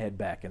and head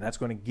back. And that's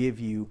going to give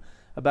you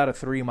about a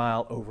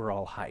 3-mile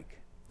overall hike.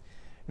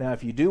 Now,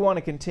 if you do want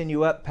to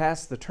continue up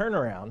past the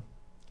turnaround,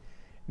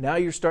 now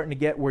you're starting to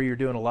get where you're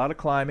doing a lot of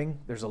climbing.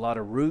 There's a lot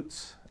of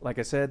roots. Like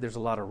I said, there's a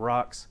lot of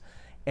rocks.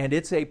 And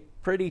it's a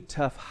pretty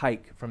tough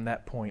hike from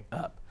that point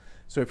up.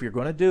 So if you're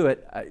going to do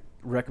it, I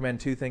recommend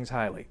 2 things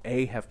highly.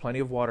 A, have plenty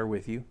of water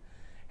with you.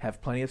 Have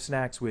plenty of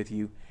snacks with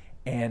you,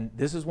 and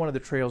this is one of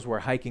the trails where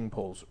hiking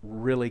poles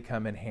really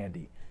come in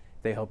handy.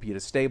 They help you to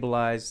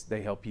stabilize,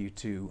 they help you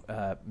to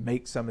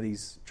make some of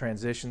these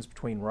transitions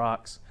between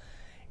rocks,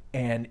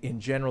 and in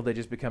general they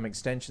just become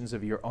extensions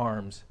of your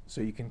arms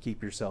so you can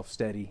keep yourself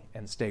steady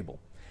and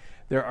stable.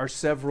 There are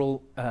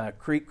several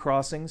creek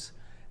crossings.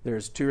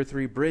 There's 2 or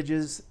 3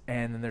 bridges,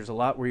 and then there's a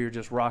lot where you're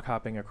just rock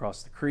hopping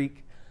across the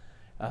creek.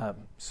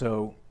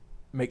 So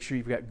make sure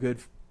you've got good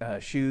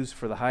shoes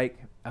for the hike.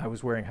 I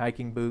was wearing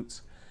hiking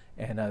boots,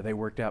 and they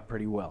worked out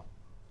pretty well.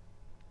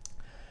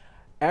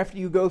 After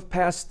you go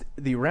past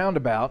the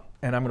roundabout,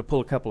 and I'm going to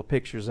pull a couple of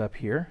pictures up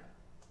here.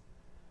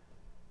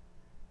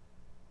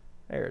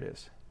 There it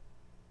is.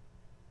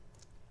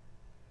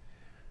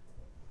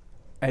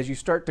 As you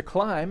start to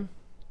climb,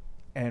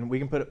 and we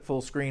can put it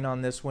full screen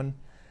on this one,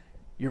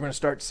 you're going to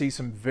start to see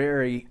some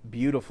very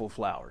beautiful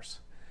flowers.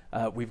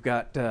 We've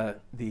got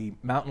the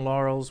mountain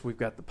laurels, we've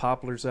got the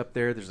poplars up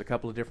there. There's a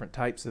couple of different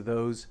types of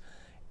those,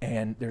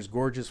 and there's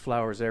gorgeous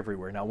flowers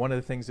everywhere. Now, one of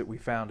the things that we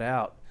found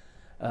out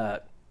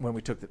when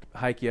we took the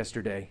hike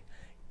yesterday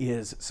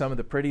is some of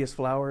the prettiest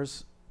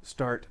flowers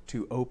start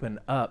to open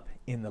up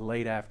in the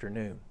late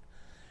afternoon.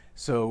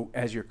 So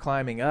as you're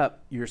climbing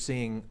up, you're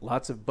seeing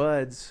lots of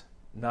buds,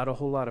 not a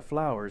whole lot of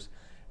flowers,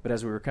 but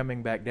as we were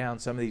coming back down,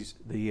 some of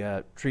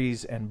the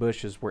trees and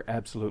bushes were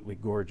absolutely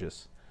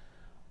gorgeous.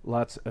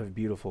 Lots of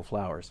beautiful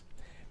flowers.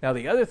 Now,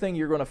 the other thing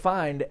you're going to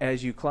find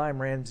as you climb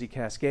Ramsey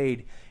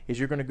Cascade is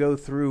you're going to go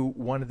through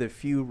one of the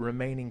few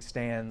remaining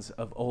stands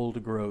of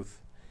old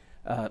growth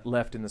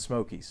left in the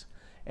Smokies.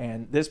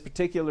 And this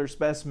particular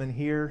specimen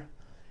here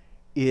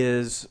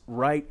is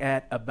right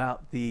at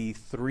about the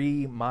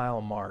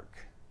 3-mile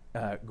mark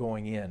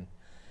going in.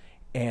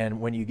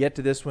 And when you get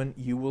to this one,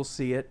 you will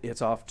see it.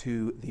 It's off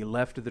to the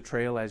left of the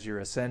trail as you're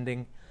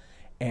ascending,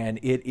 and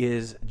it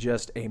is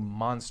just a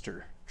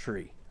monster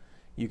tree.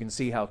 You can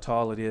see how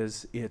tall it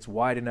is. It's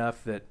wide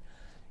enough that,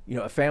 you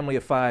know, a family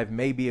of 5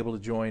 may be able to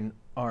join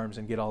arms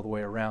and get all the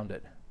way around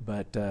it.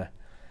 But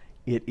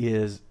it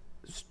is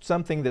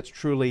something that's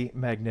truly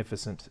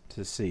magnificent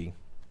to see.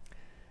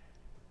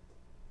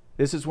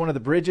 This is one of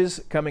the bridges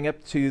coming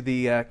up to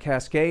the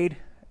cascade.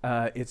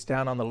 It's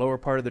down on the lower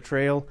part of the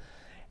trail.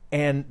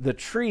 And the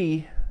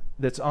tree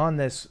that's on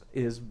this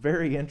is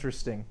very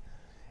interesting.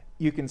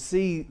 You can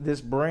see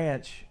this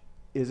branch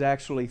is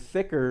actually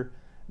thicker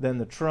than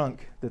the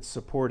trunk that's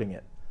supporting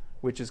it,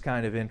 which is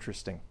kind of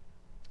interesting.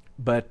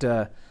 But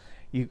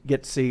you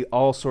get to see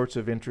all sorts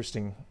of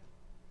interesting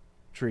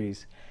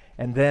trees.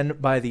 And then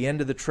by the end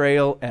of the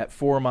trail at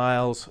 4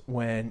 miles,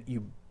 when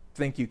you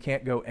think you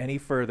can't go any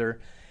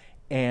further,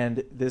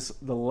 and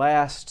the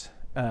last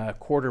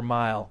quarter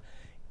mile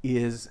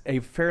is a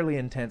fairly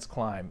intense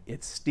climb.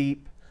 It's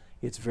steep,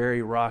 it's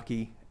very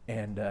rocky,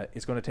 and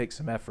it's going to take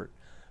some effort.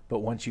 But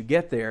once you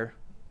get there,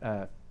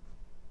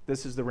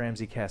 this is the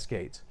Ramsey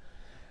Cascades.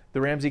 The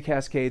Ramsey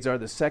Cascades are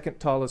the 2nd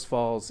tallest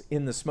falls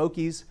in the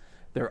Smokies.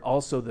 They're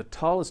also the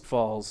tallest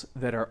falls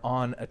that are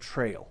on a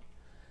trail.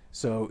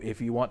 So if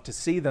you want to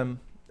see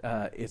them,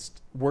 it's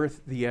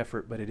worth the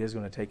effort, but it is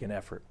going to take an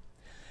effort.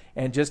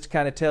 And just to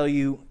kind of tell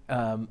you,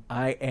 I'm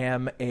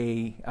going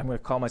to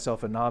call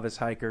myself a novice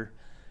hiker.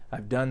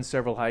 I've done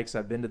several hikes.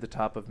 I've been to the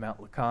top of Mount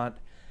LeConte,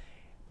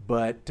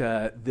 but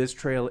this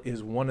trail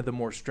is one of the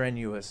more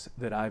strenuous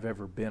that I've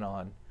ever been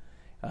on.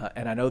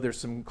 And I know there's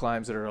some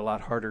climbs that are a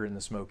lot harder in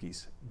the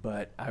Smokies,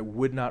 but I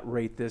would not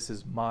rate this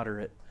as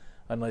moderate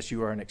unless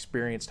you are an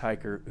experienced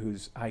hiker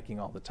who's hiking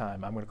all the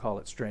time. I'm going to call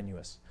it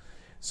strenuous.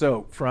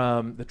 So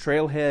from the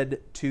trailhead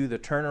to the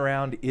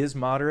turnaround is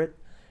moderate.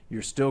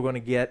 You're still going to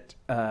get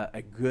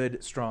a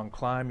good, strong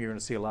climb. You're going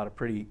to see a lot of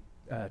pretty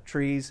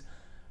trees,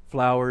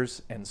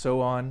 flowers, and so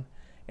on.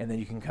 And then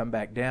you can come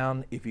back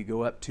down. If you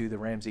go up to the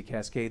Ramsey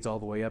Cascades all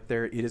the way up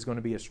there, it is going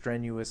to be a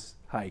strenuous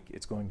hike.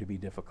 It's going to be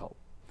difficult.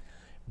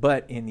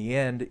 But in the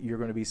end, you're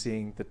going to be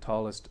seeing the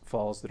tallest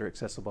falls that are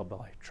accessible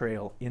by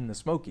trail in the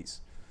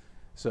Smokies.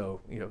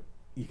 So,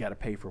 you got to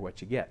pay for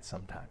what you get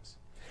sometimes.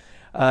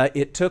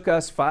 It took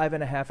us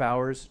 5.5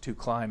 hours to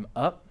climb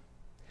up.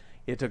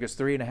 It took us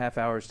 3.5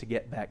 hours to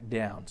get back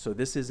down. So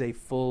this is a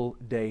full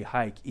day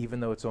hike, even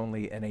though it's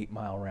only an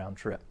 8-mile round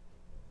trip.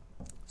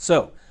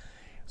 So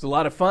it's a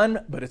lot of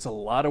fun, but it's a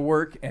lot of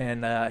work,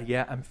 and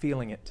yeah, I'm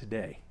feeling it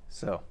today.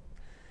 So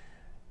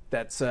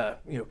that's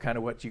kind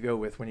of what you go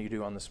with when you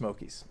do on the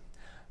Smokies.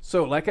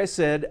 So like I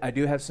said, I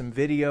do have some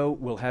video.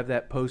 We'll have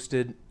that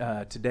posted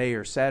today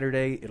or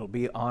Saturday. It'll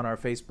be on our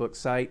Facebook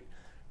site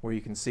where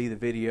you can see the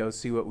video,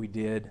 see what we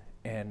did,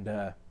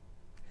 and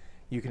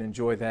You can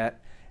enjoy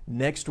that.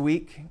 Next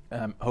week,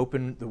 I'm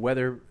hoping the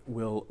weather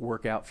will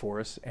work out for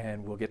us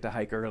and we'll get to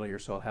hike earlier,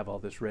 so I'll have all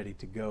this ready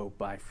to go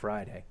by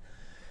Friday.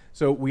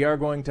 So we are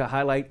going to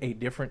highlight a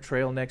different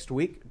trail next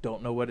week.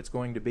 Don't know what it's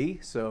going to be,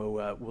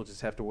 so we'll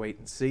just have to wait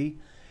and see.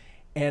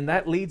 And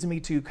that leads me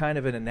to kind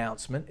of an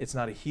announcement. It's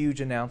not a huge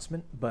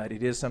announcement, but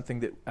it is something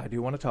that I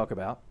do want to talk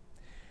about.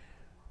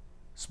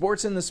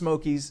 Sports in the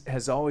Smokies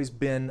has always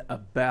been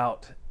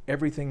about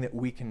everything that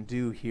we can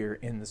do here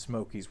in the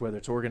Smokies, whether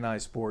it's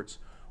organized sports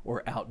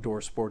or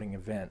outdoor sporting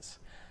events.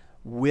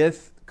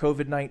 With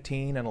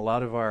COVID-19 and a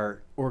lot of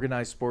our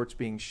organized sports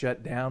being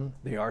shut down,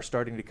 they are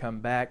starting to come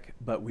back,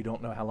 but we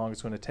don't know how long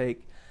it's going to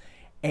take.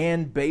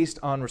 And based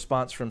on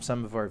response from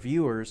some of our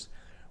viewers,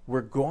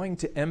 we're going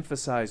to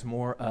emphasize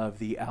more of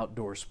the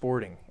outdoor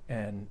sporting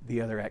and the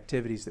other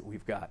activities that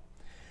we've got.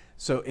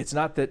 So it's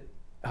not that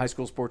high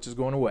school sports is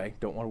going away.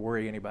 Don't want to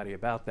worry anybody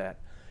about that.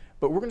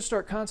 But we're going to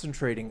start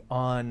concentrating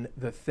on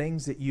the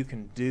things that you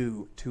can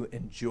do to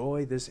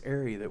enjoy this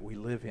area that we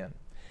live in.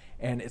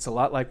 And it's a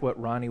lot like what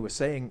Ronnie was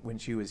saying when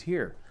she was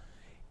here.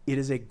 It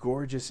is a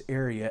gorgeous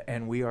area,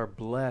 and we are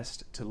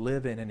blessed to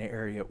live in an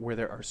area where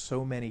there are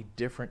so many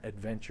different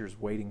adventures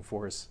waiting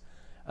for us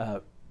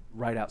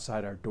right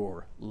outside our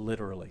door,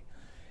 literally.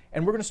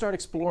 And we're going to start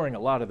exploring a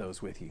lot of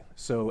those with you.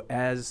 So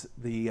as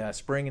the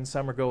spring and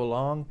summer go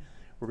along,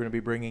 we're going to be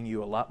bringing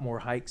you a lot more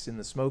hikes in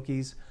the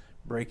Smokies,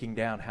 breaking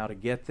down how to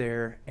get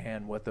there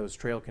and what those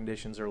trail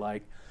conditions are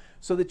like,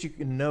 so that you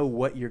can know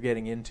what you're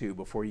getting into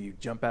before you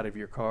jump out of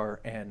your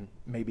car and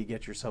maybe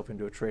get yourself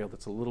into a trail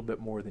that's a little bit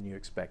more than you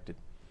expected.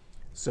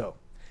 So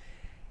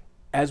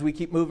as we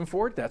keep moving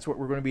forward, that's what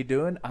we're going to be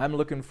doing. I'm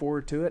looking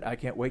forward to it. I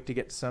can't wait to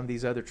get to some of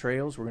these other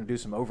trails. We're going to do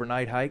some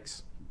overnight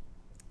hikes.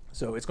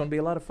 So it's going to be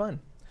a lot of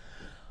fun.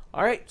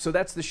 All right, so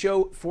that's the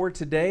show for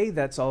today.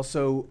 That's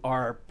also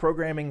our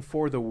programming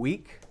for the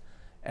week.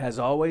 As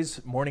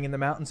always, Morning in the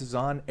Mountains is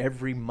on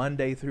every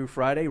Monday through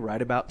Friday,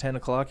 right about 10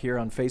 o'clock here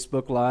on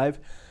Facebook Live.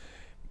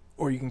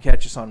 Or you can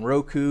catch us on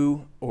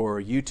Roku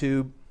or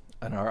YouTube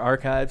on our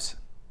archives.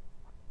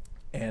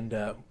 And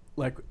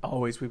like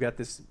always, we've got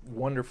this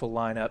wonderful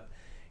lineup.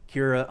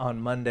 Kira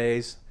on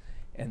Mondays,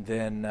 and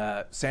then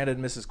Santa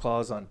and Mrs.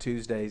 Claus on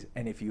Tuesdays.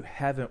 And if you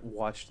haven't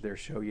watched their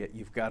show yet,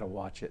 you've got to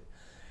watch it.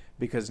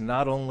 Because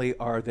not only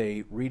are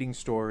they reading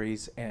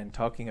stories and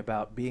talking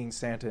about being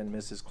Santa and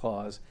Mrs.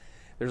 Claus,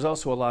 there's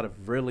also a lot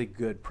of really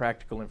good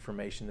practical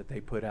information that they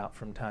put out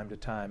from time to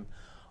time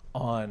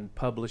on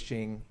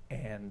publishing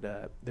and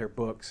their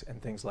books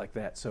and things like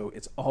that. So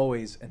it's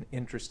always an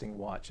interesting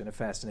watch and a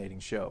fascinating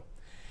show.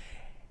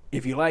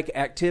 If you like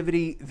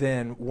activity,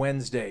 then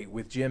Wednesday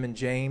with Jim and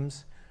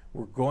James,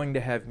 we're going to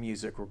have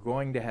music. We're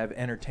going to have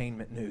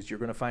entertainment news. You're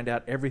going to find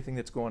out everything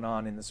that's going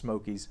on in the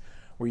Smokies,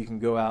 where you can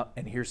go out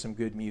and hear some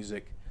good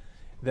music.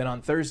 Then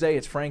on Thursday,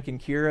 it's Frank and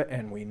Kira,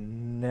 and we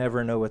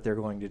never know what they're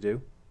going to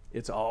do.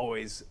 It's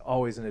always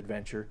an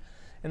adventure.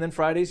 And then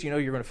Fridays,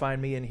 you're going to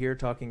find me in here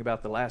talking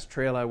about the last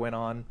trail I went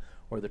on,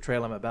 or the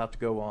trail I'm about to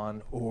go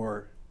on,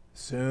 or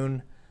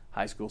soon,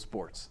 high school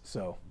sports.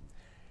 So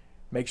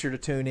make sure to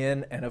tune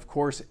in. And of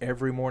course,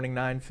 every morning,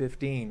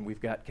 9:15,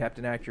 we've got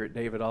Captain Accurate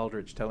David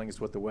Aldridge telling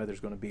us what the weather's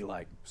going to be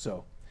like.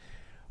 So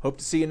hope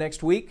to see you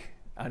next week.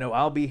 I know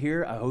I'll be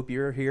here. I hope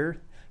you're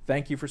here.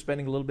 Thank you for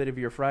spending a little bit of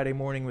your Friday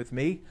morning with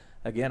me.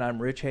 Again,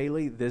 I'm Rich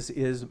Haley. This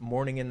is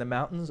Morning in the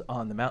Mountains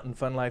on the Mountain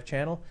Fun Life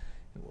channel,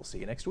 and we'll see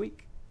you next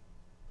week.